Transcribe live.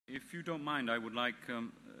If you don't mind, I would like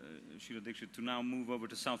Sheila Dixit to now move over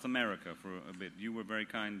to South America for a bit. You were very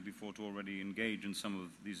kind before to already engage in some of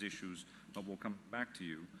these issues, but we'll come back to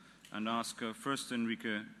you and ask first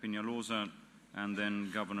Enrique Penalosa and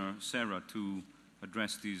then Governor Serra to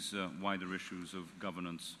address these wider issues of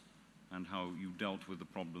governance and how you dealt with the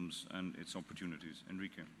problems and its opportunities.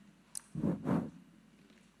 Enrique.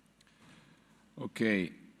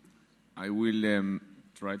 Okay, I will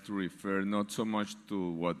try to refer not so much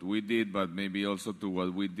to what we did, but maybe also to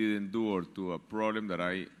what we didn't do, or to a problem that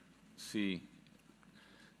I see,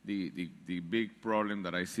 the big problem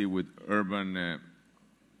that I see with urban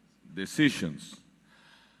decisions.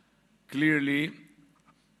 Clearly,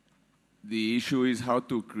 the issue is how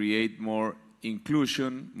to create more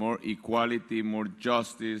inclusion, more equality, more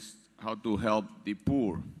justice, how to help the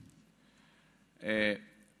poor.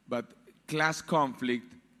 But class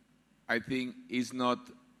conflict, I think,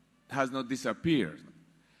 has not disappeared.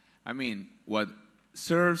 I mean, what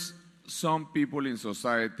serves some people in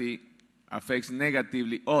society affects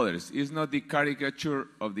negatively others. It's not the caricature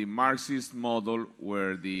of the Marxist model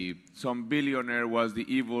where some billionaire was the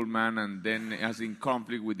evil man and then is in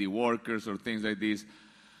conflict with the workers or things like this.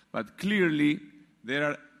 But clearly, there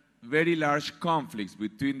are very large conflicts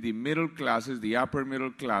between the middle classes, the upper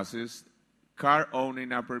middle classes,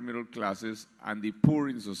 car-owning upper middle classes, and the poor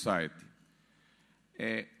in society.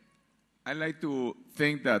 I like to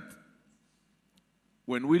think that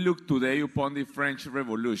when we look today upon the French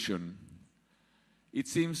Revolution, it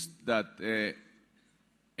seems that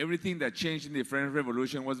everything that changed in the French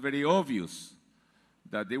Revolution was very obvious,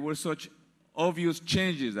 that there were such obvious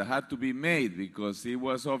changes that had to be made, because it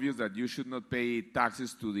was obvious that you should not pay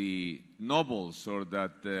taxes to the nobles, or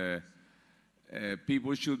that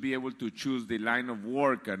people should be able to choose the line of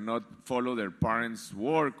work and not follow their parents'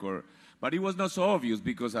 work. But it was not so obvious,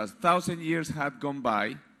 because as 1,000 years had gone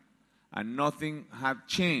by and nothing had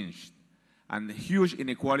changed and huge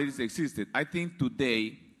inequalities existed. I think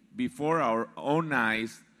today, before our own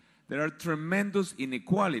eyes, there are tremendous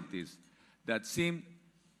inequalities that seem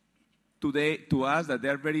today to us that they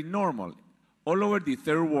are very normal. All over the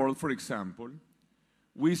third world, for example,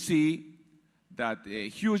 we see that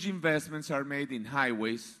huge investments are made in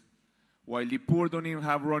highways, while the poor don't even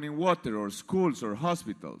have running water or schools or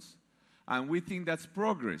hospitals. And we think that's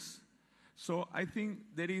progress. So I think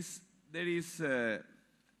there is a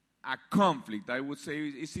conflict. I would say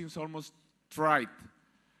it seems almost trite,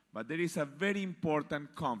 but there is a very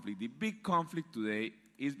important conflict. The big conflict today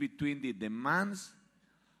is between the demands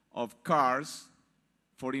of cars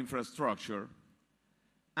for infrastructure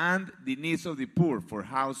and the needs of the poor for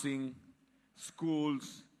housing,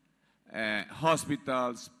 schools,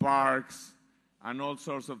 hospitals, parks, and all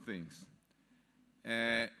sorts of things.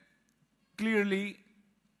 Clearly,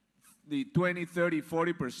 the 20, 30,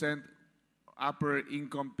 40% upper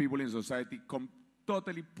income people in society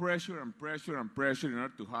totally pressure in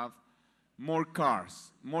order to have more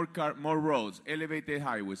cars, more roads, elevated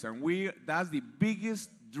highways. And that's the biggest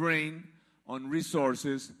drain on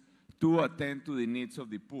resources to attend to the needs of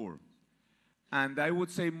the poor. And I would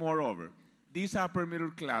say, moreover, these upper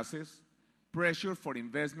middle classes pressure for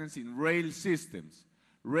investments in rail systems,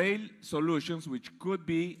 rail solutions which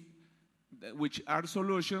are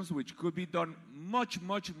solutions which could be done much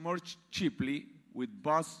more cheaply with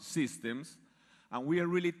bus systems, and we are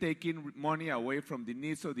really taking money away from the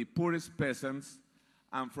needs of the poorest peasants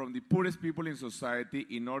and from the poorest people in society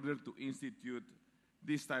in order to institute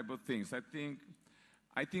these type of things.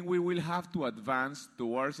 I think we will have to advance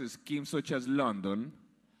towards a scheme such as London,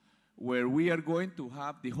 where we are going to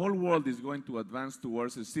have, the whole world is going to advance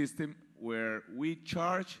towards a system where we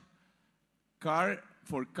charge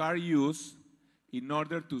for car use in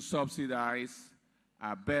order to subsidize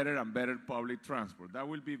better and better public transport. That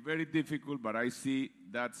will be very difficult, but I see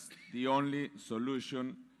that's the only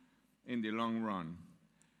solution in the long run.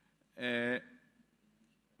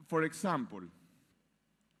 For example,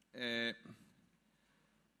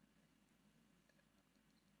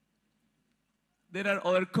 there are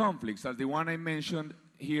other conflicts, as the one I mentioned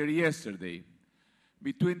here yesterday,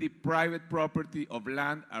 between the private property of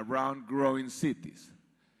land around growing cities.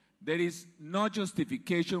 There is no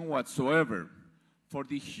justification whatsoever for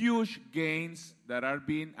the huge gains that are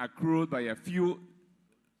being accrued by a few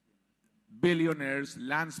billionaires,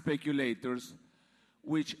 land speculators,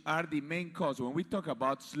 which are the main cause. When we talk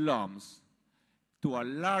about slums, to a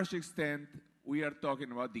large extent, we are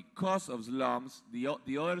talking about the cost of slums,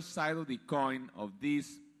 the other side of the coin of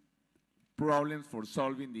these problems for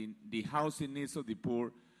solving the housing needs of the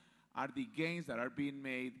poor, are the gains that are being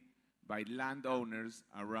made by landowners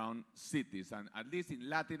around cities. And at least in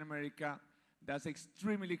Latin America,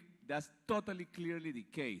 That's totally clearly the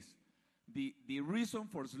case. The reason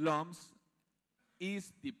for slums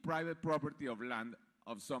is the private property of land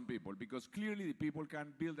of some people, because clearly the people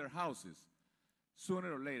can build their houses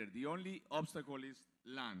sooner or later. The only obstacle is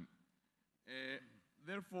land.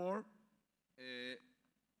 Therefore,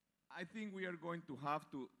 I think we are going to have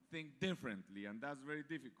to think differently, and that's very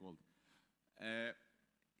difficult.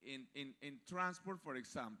 In transport, for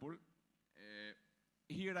example,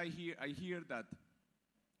 here I hear that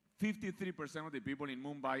 53% of the people in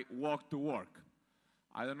Mumbai walk to work.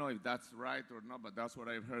 I don't know if that's right or not, but that's what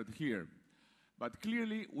I've heard here. But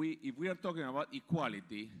clearly, if we are talking about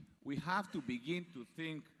equality, we have to begin to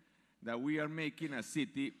think that we are making a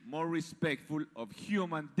city more respectful of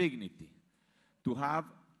human dignity, to have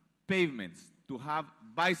pavements, to have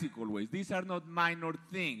bicycle ways. These are not minor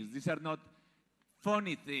things. These are not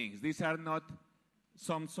funny things. These are not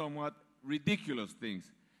somewhat ridiculous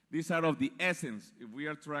things. These are of the essence if we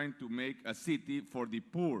are trying to make a city for the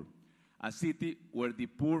poor, a city where the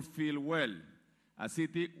poor feel well, a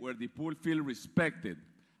city where the poor feel respected,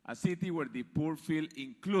 a city where the poor feel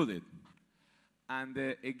included. And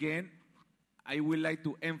again, I would like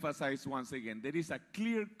to emphasize once again, there is a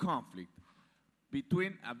clear conflict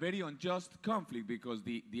between a very unjust conflict, because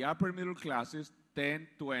the upper middle classes, 10,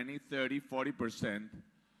 20, 30, 40%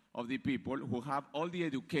 of the people who have all the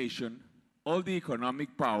education, all the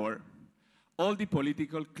economic power, all the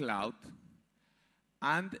political clout,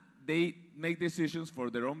 and they make decisions for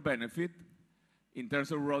their own benefit in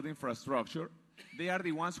terms of road infrastructure. They are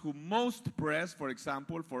the ones who most press, for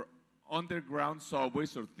example, for underground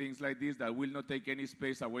subways or things like this that will not take any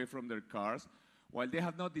space away from their cars, while they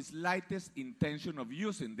have not the slightest intention of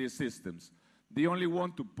using these systems. They only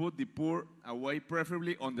want to put the poor away,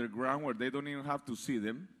 preferably underground, where they don't even have to see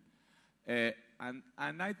them. And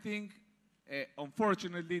I think,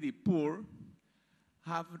 unfortunately, the poor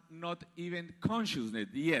have not even consciousness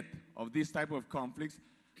yet of this type of conflicts,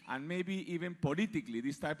 and maybe even politically,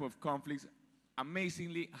 this type of conflicts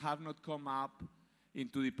amazingly have not come up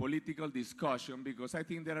into the political discussion, because I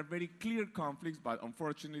think there are very clear conflicts, but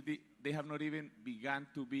unfortunately, they have not even begun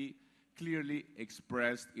to be clearly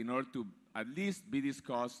expressed in order to at least be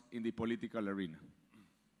discussed in the political arena.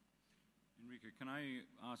 Enrique, can I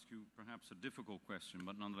ask you perhaps a difficult question,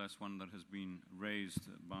 but nonetheless one that has been raised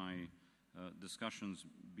by discussions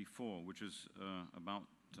before, which is about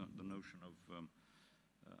the notion of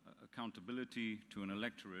accountability to an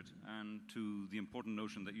electorate and to the important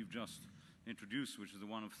notion that you've just introduced, which is the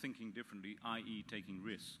one of thinking differently, i.e. taking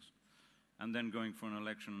risks, and then going for an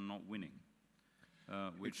election and not winning.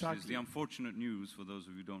 Which is the unfortunate news, for those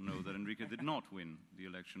of you who don't know, that Enrique did not win the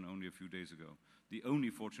election only a few days ago. The only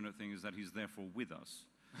fortunate thing is that he's therefore with us.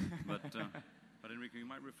 But Enrique, you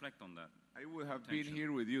might reflect on that. I would have been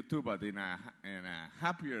here with you too, but in a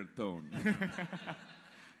happier tone.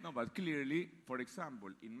 No, but clearly, for example,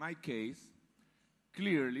 in my case,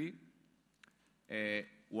 clearly,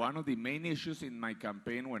 one of the main issues in my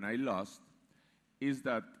campaign when I lost is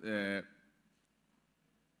that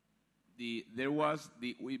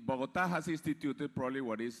Bogota has instituted probably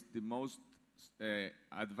what is the most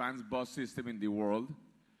advanced bus system in the world,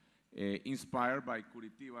 inspired by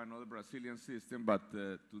Curitiba, another Brazilian system, but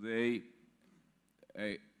today,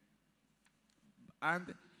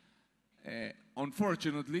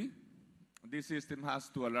 unfortunately, this system has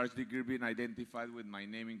to a large degree been identified with my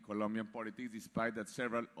name in Colombian politics, despite that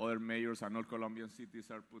several other mayors and all Colombian cities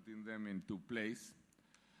are putting them into place.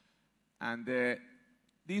 And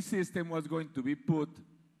this system was going to be put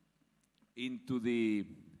into the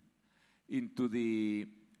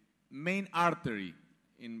main artery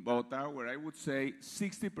in Bogota, where I would say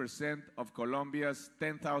 60% of Colombia's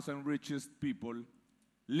 10,000 richest people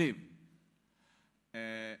live.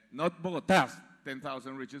 Not Bogota's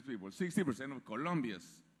 10,000 richest people, 60% of Colombia's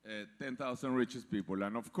 10,000 richest people.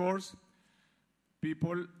 And of course,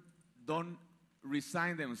 people don't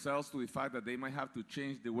resign themselves to the fact that they might have to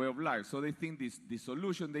change the way of life. So they think the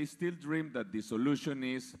solution, they still dream that the solution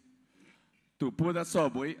is to put a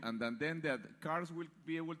subway, and then that cars will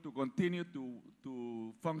be able to continue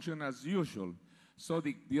to function as usual. So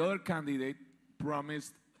the other candidate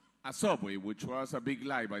promised a subway, which was a big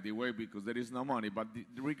lie, by the way, because there is no money. But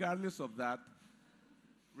regardless of that,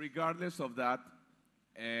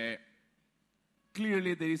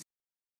 clearly there is